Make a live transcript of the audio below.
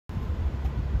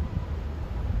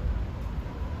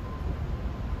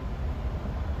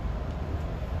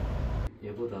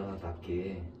얘보다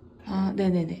낮게. 아,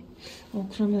 네네네.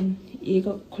 그러면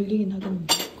얘가 걸리긴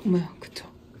하겠는데. 어머야, 그쵸.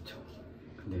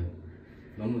 근데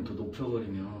너무 더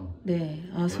높여버리면. 네.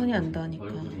 아, 손이 안 닿으니까.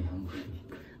 얼굴이 안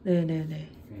보이니까. 네네네.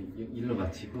 일로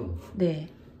맞추고. 네.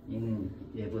 얘는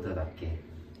얘보다 낮게.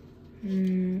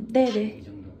 네네. 이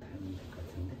정도 달면 될 것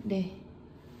같은데. 네.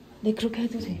 네, 그렇게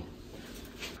해주세요.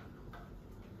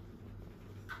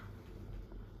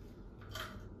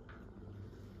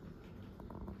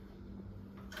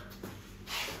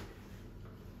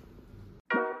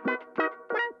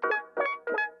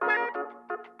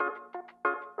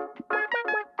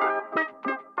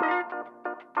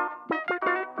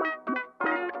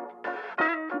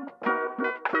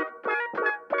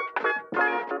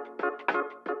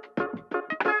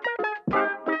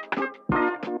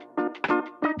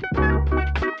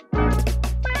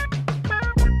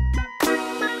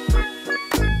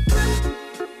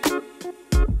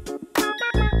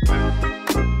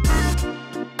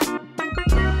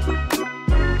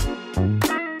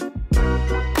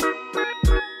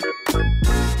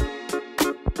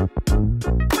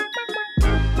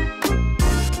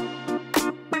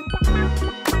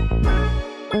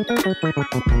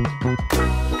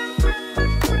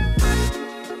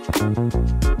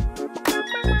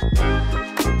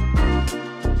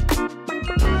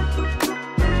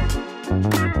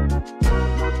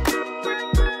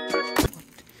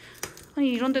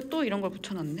 아니, 이런데 또 이런 걸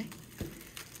붙여놨네.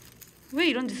 왜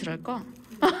이런 짓을 할까?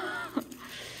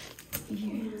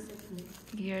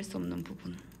 이해할 수 없는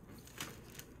부분.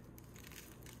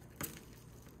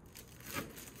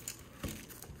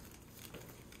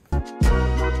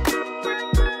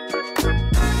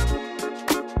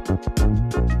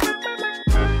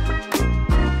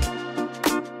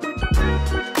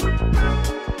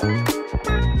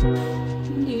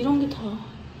 근데 이런 게 다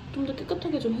좀 더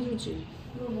깨끗하게 좀 해주지.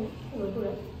 왜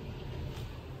그래?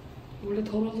 원래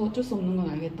더러워서 어쩔 수 없는 건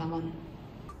알겠다만.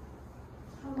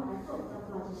 한번 알 수 없다,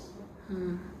 그 아저씨.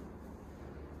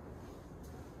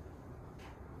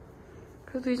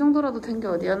 그래도 이 정도라도 된 게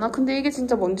어디야? 나 근데 이게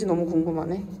진짜 뭔지 너무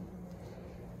궁금하네.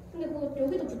 근데 그거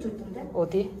여기도 붙어있던데?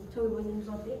 어디? 저기 뭐니,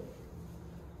 어디?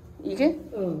 이게?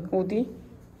 응. 어디?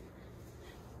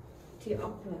 뒤에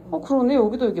앞에. 그러네.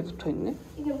 여기도 이게 붙어있네.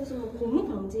 이게 무슨 뭐 고무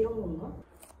방지 이런 건가?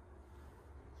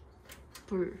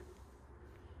 불.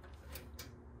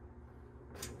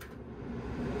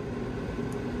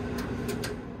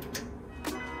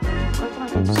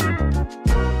 깔끔하게 해주세요.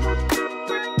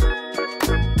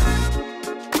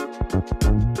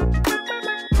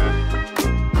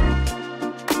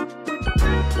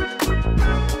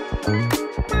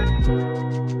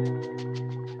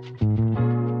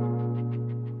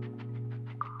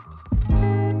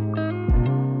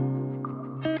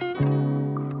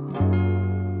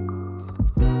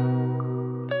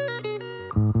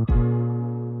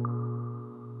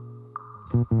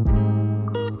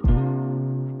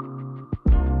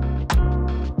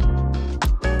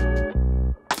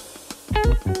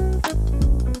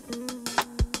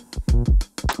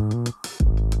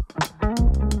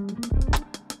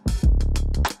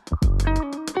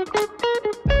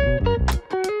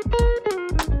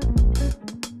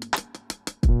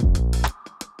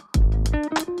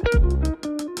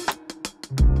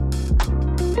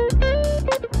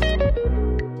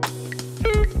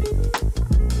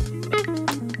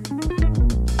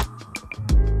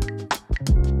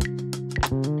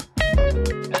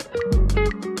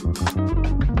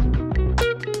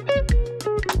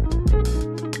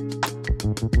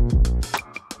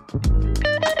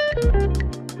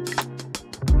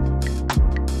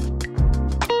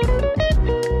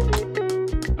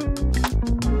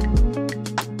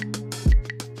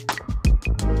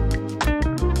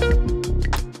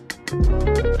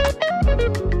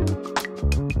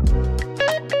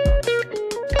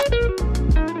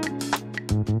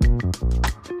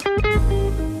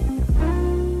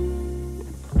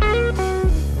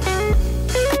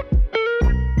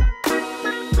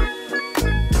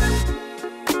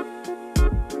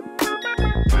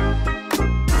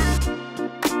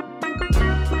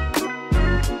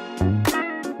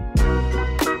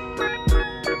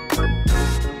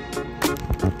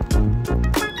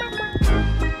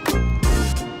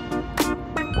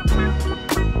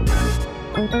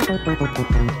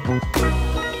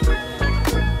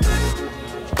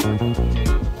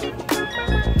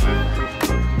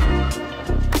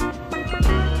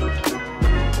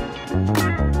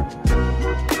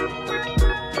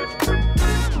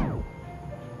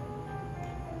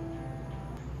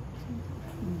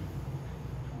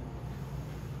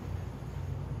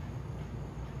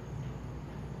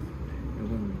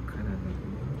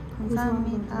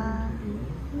 감사합니다.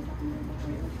 너무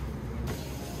맛있어.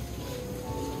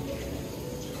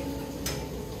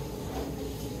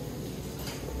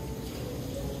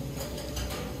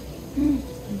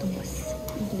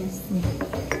 너무 맛있어.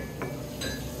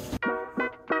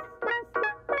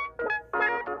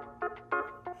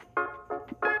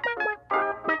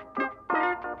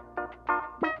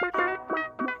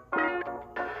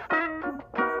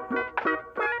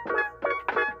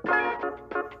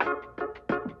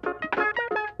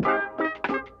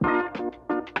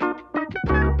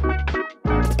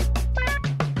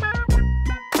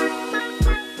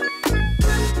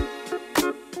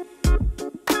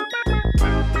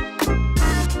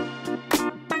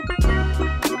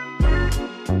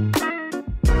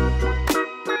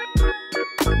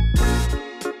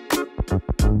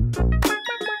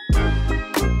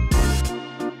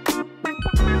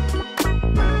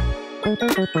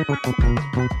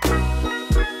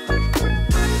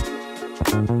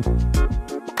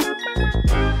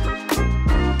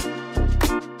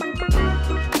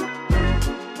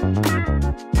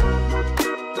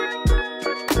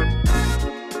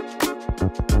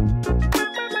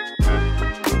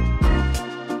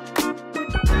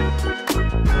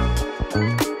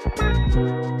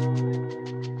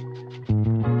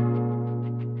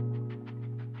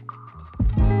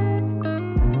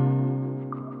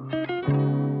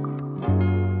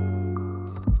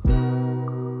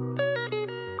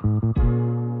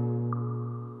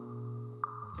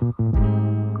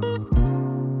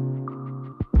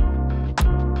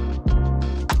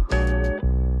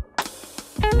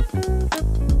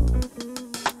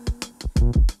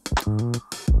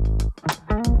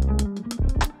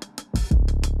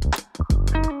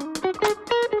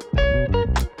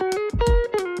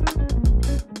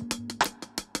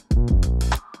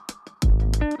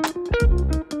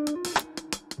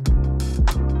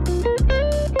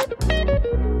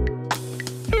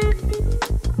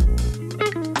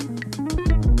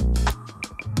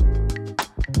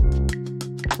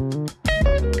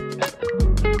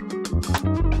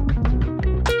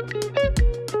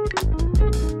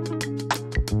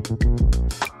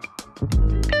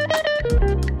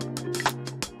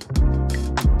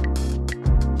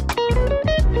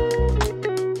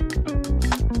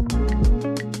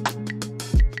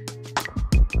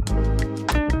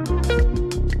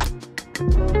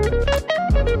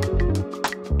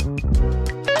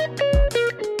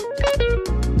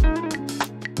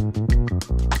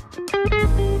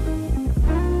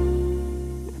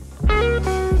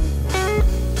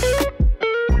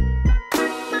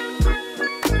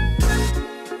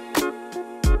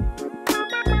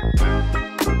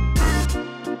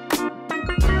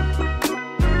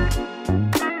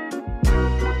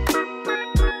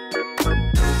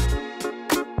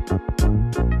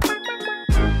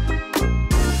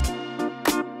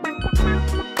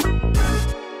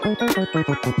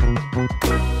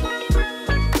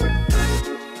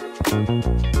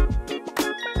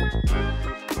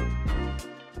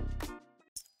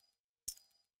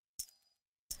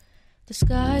 The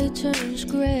sky turns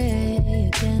grey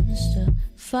against a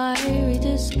fiery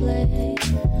display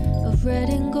of red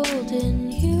and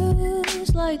golden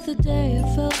hues, like the day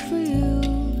I fell for you.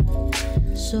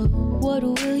 So what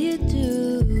will you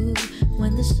do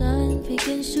when the sun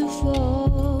begins to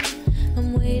fall?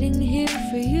 I'm waiting here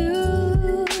for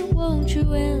you. Won't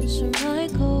you answer my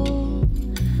call?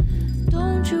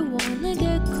 Don't you wanna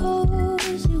get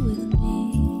cozy with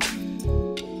me?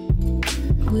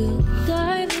 We'll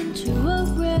dive into a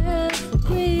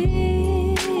reverie.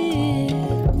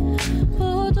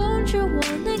 Oh, don't you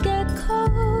wanna get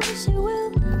cozy?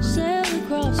 We'll sail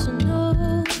across an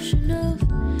ocean of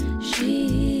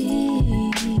sheets.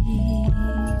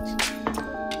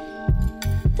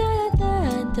 Da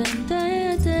da da da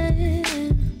da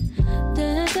da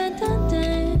da da da.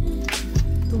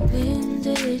 The wind,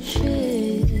 it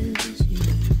chills you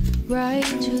right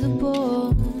to the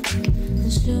bone,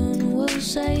 and soon we'll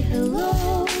say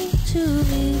hello to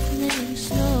evening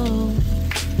snow.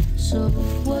 So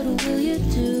what will you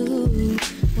do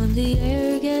when the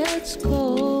air gets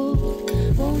cold?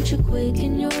 Won't you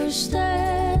quicken your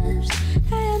steps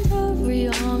and hurry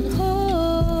on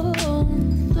home?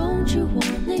 Don't you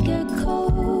wanna get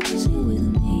cozy with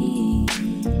me?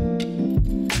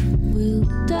 We'll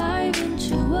dive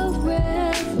into a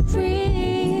reverie.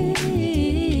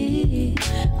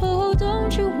 Oh,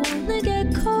 don't you wanna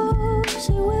get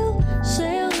cozy? We'll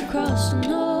sail across an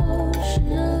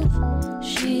ocean of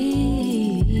sheets.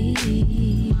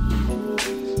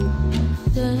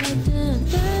 Da da da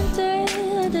da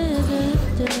da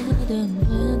da da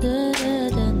da.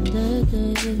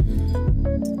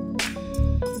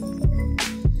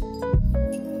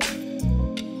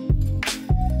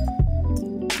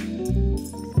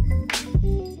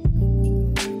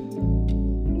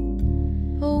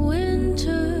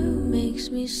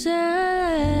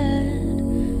 sad,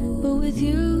 but with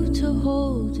you to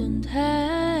hold and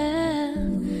have,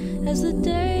 as the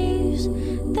days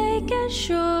they get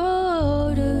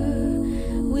shorter,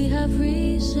 we have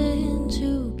reason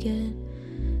to get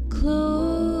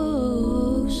closer.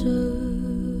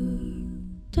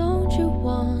 Don't you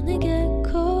wanna get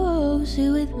cozy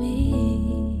with me?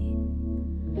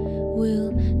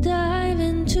 We'll dive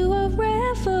into a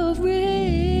reverie,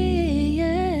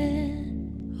 yeah.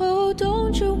 Oh,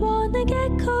 don't you wanna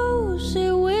get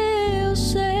cozy? We'll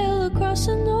sail across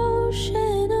an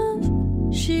ocean of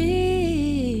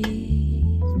sheets.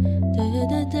 Da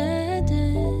da da da.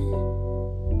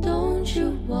 Don't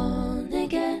you wanna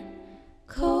get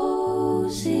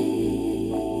cozy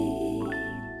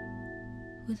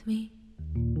with me?